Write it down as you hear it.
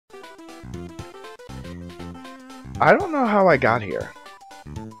I don't know how I got here.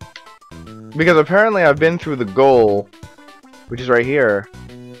 Because apparently I've been through the goal, which is right here,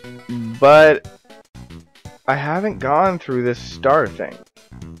 but I haven't gone through this star thing.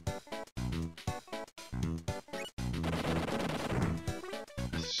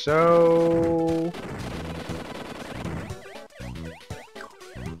 So...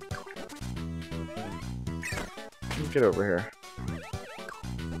 let's get over here.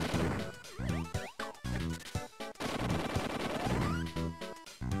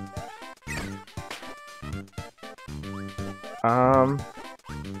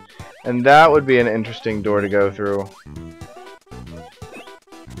 And that would be an interesting door to go through.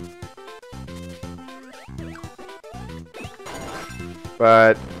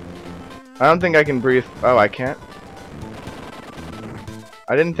 But I don't think I can breathe. Oh, I can't.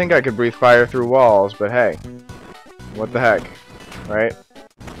 I didn't think I could breathe fire through walls, but hey. What the heck? Right?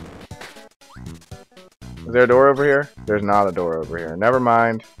 Is there a door over here? There's not a door over here. Never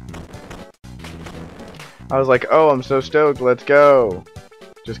mind. I was like, oh, I'm so stoked. Let's go.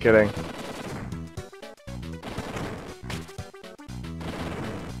 Just kidding.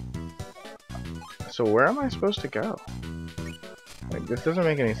 So where am I supposed to go? Like, this doesn't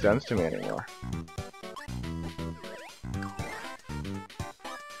make any sense to me anymore.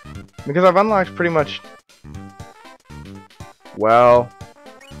 Because I've unlocked pretty much... Well...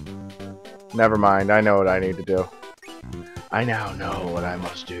 Never mind, I know what I need to do. I now know what I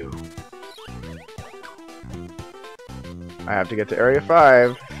must do. I have to get to Area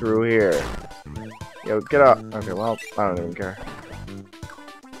 5 through here. Yo, get up! Okay, well, I don't even care.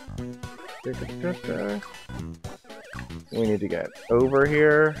 We need to get over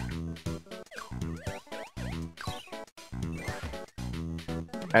here.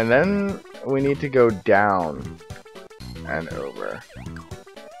 And then we need to go down and over.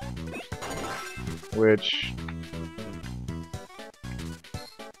 Which...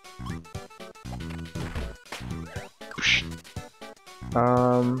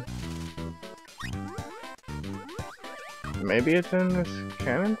 maybe it's in this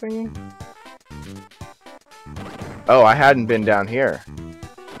cannon thingy? Oh, I hadn't been down here.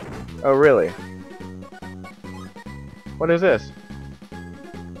 Oh, really? What is this?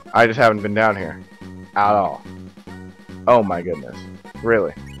 I just haven't been down here. At all. Oh my goodness.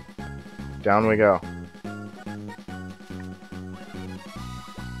 Really? Down we go.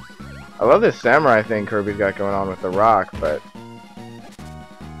 I love this samurai thing Kirby's got going on with the rock, but...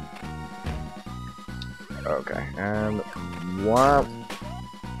 Okay, and... Whomp.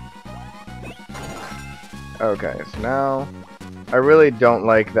 Okay, so now... I really don't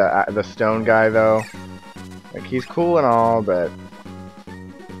like the stone guy, though. Like, he's cool and all, but...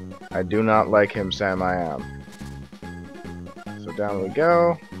 I do not like him, Sam I am. So down we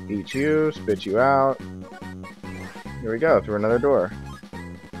go. Eat you, spit you out. Here we go, through another door.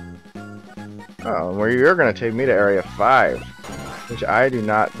 Oh, and where you're gonna take me to Area 5, which I do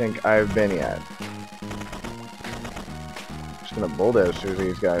not think I've been yet. Just gonna bulldoze through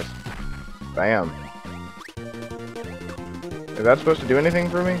these guys. Bam. Is that supposed to do anything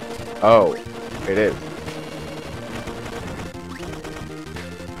for me? Oh, it is.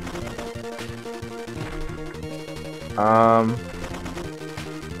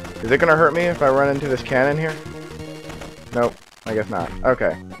 Is it gonna hurt me if I run into this cannon here? Nope, I guess not.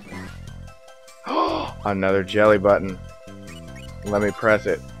 Okay. Another jelly button. Let me press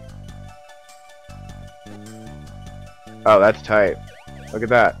it. Oh, that's tight. Look at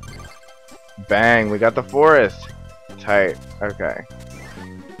that. Bang, we got the forest. Tight. Okay.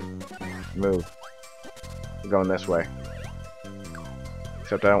 Move. We're going this way.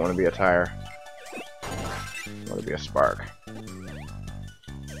 Except I don't want to be a tire. I want to be a spark.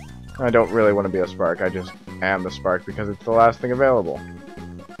 I don't really want to be a spark. I just am the spark because it's the last thing available.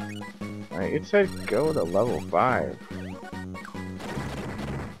 Right, it said go to level 5.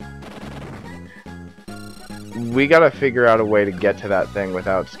 We gotta figure out a way to get to that thing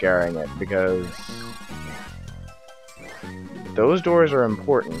without scaring it, because those doors are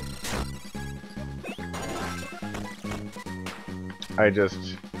important. I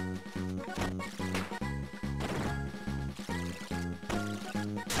just...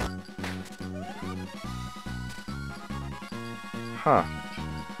 Huh.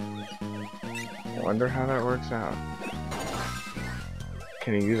 I wonder how that works out.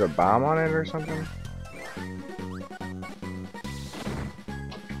 Can you use a bomb on it or something?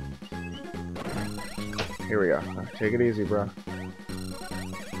 Here we go. Take it easy, bro.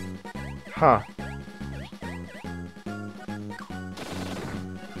 Huh.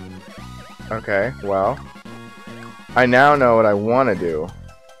 Okay, well. I now know what I want to do.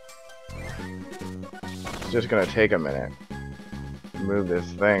 just gonna take a minute. Move this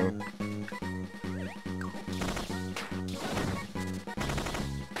thing.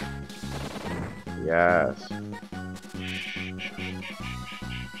 Yes.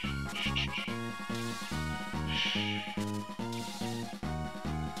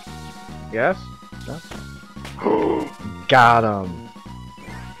 Yes? No? Got him.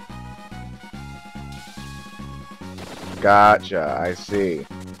 Gotcha, I see.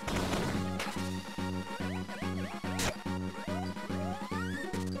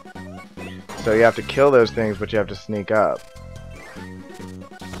 So you have to kill those things, but you have to sneak up.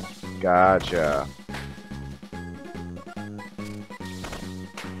 Gotcha.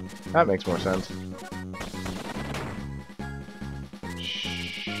 That makes more sense.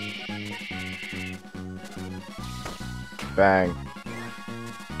 Bang.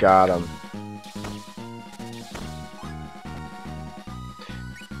 Got him.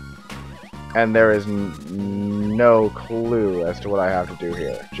 And there is no clue as to what I have to do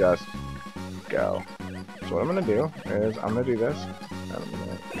here. Just go. So what I'm gonna do is I'm gonna do this. And I'm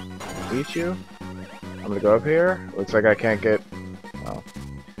gonna eat you. I'm gonna go up here. Looks like I can't get. Oh.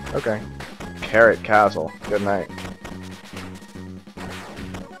 Okay. Carrot Castle. Good night.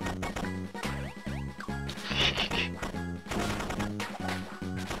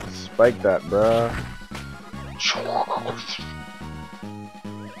 Spike that, bruh.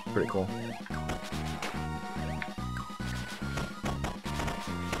 Pretty cool.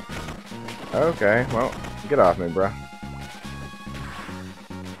 Okay, well, get off me, bruh.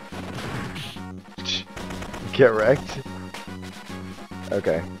 Get wrecked?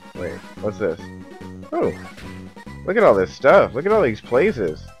 Okay, wait, what's this? Oh, look at all this stuff. Look at all these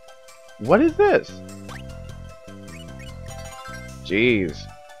places. What is this? Jeez.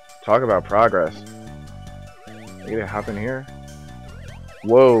 Talk about progress. I get to hop in here?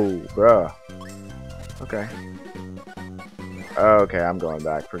 Whoa, bruh. Okay. Okay, I'm going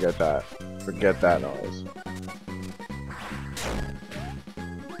back. Forget that. Forget that noise.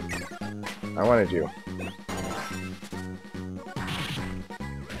 I wanted you.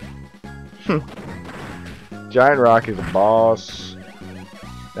 Giant Rock is a boss.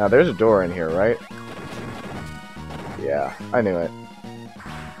 Now, there's a door in here, right? Yeah, I knew it.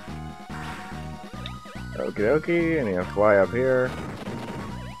 Okie dokie, and you fly up here.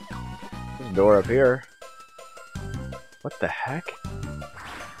 There's a door up here. What the heck?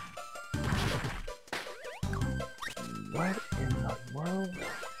 What in the world?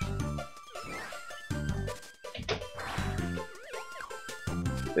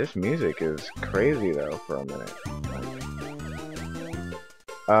 This music is crazy though for a minute.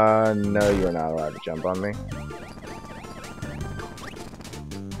 No, you're not allowed to jump on me.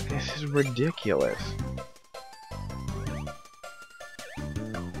 This is ridiculous.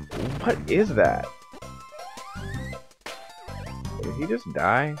 What is that? Did he just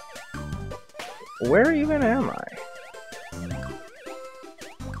die? Where even am I?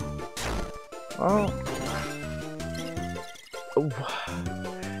 Oh.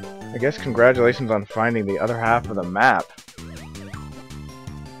 I guess congratulations on finding the other half of the map.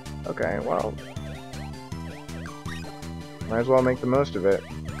 Okay, well. Might as well make the most of it.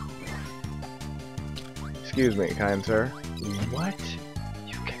 Excuse me, kind sir. What?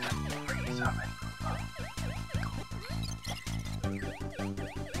 You get a freeze of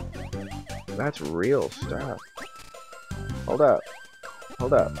it. That's real stuff. Hold up.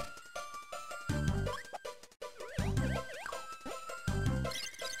 Hold up.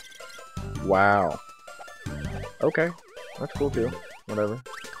 Wow. Okay. That's cool too. Whatever.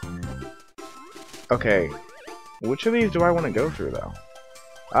 Okay. Which of these do I want to go through though?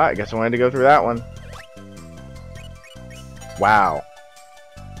 Ah, I guess I wanted to go through that one. Wow.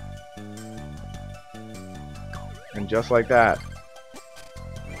 And just like that.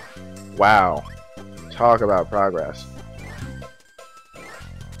 Wow. Talk about progress.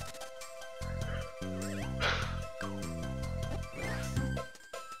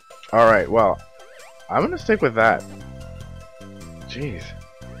 Alright, well, I'm gonna stick with that. Jeez.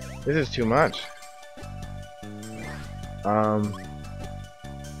 This is too much.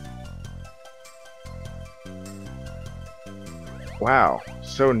 Wow.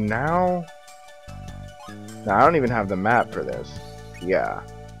 So now I don't even have the map for this. Yeah.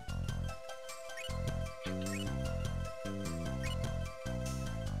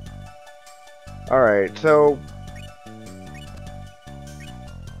 Alright, so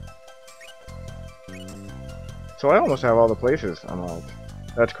I almost have all the places unlocked.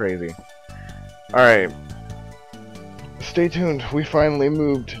 That's crazy. Alright. Stay tuned. We finally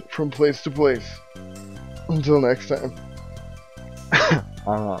moved from place to place. Until next time.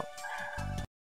 I'm out.